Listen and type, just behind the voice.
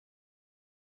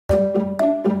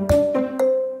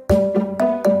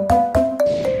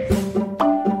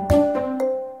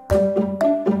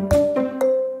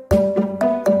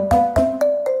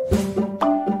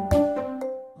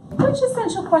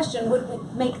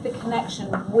make the connection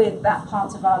with that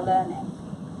part of our learning.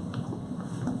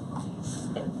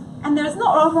 And there's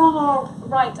not a wrong or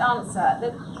right answer.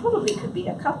 There probably could be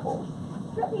a couple.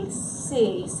 Let me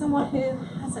see, someone who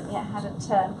hasn't yet had a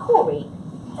turn. Corey.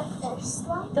 The first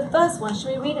one? The first one,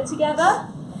 should we read it together?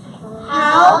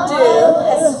 How do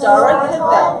historic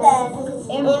events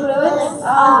influence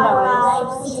our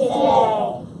lives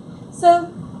today? So,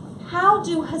 how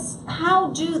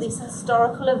do these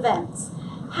historical events,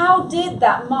 how did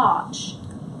that march,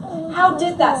 how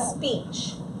did that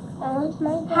speech,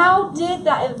 how did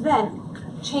that event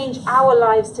change our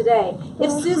lives today?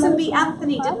 If Susan B.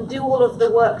 Anthony didn't do all of the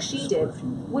work she did,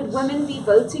 would women be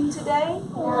voting today?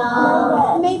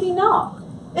 No. Maybe not.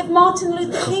 If Martin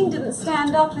Luther King didn't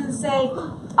stand up and say,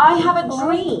 I have a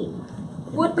dream,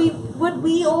 would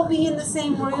we all be in the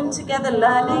same room together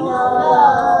learning?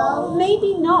 No.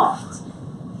 Maybe not.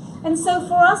 And so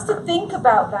for us to think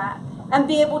about that and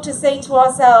be able to say to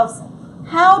ourselves,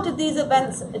 how did these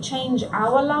events change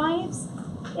our lives?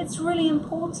 It's really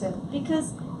important,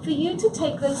 because for you to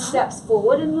take those steps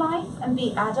forward in life and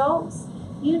be adults,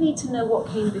 you need to know what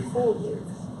came before you.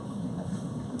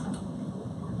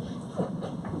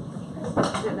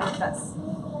 I don't know if that's...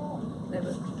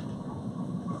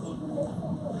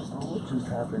 What just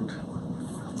happened?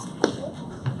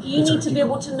 You need to be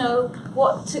able to know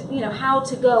how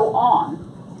to go on.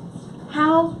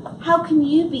 How can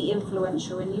you be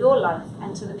influential in your life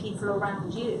and to the people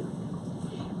around you?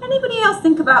 Anybody else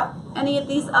think about any of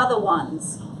these other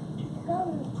ones?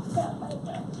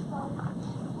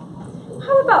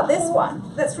 How about this one?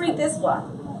 Let's read this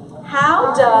one.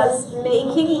 How does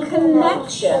making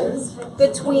connections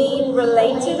between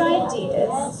related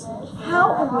ideas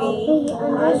help me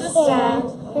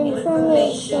understand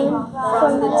information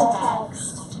from the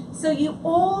text? So you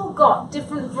all got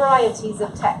different varieties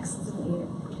of text, didn't you?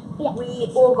 Yeah.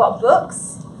 We all got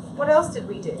books. What else did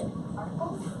we do?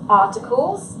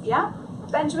 Articles, yeah.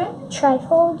 Benjamin?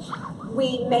 Trifolds.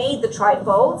 We made the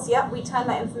trifolds, yeah. We turned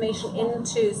that information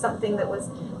into something that was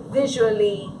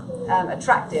visually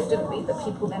attractive, didn't we? That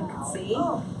people then could see.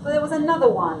 But there was another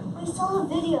one. We saw the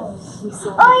videos. We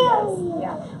saw videos,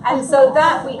 yeah. And so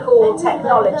that we call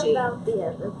technology.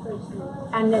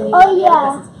 And then you Oh,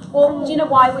 yeah. Well, do you know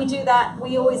why we do that?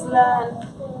 We always learn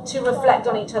to reflect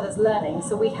on each other's learning,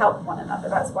 so we help one another.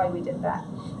 That's why we did that.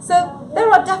 So there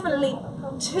are definitely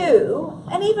two,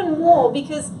 and even more,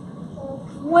 because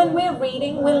when we're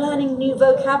reading, we're learning new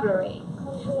vocabulary.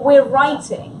 We're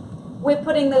writing. We're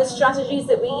putting those strategies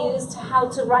that we use to how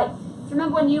to write. Do you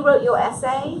remember when you wrote your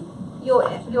essay, your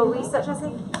research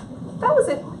essay? That was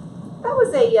a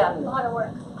lot of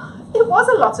work. It was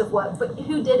a lot of work, but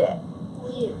who did it?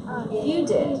 You. You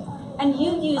did. And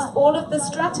you used all of the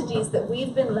strategies that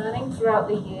we've been learning throughout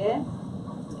the year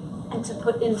and to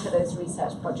put into those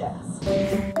research projects.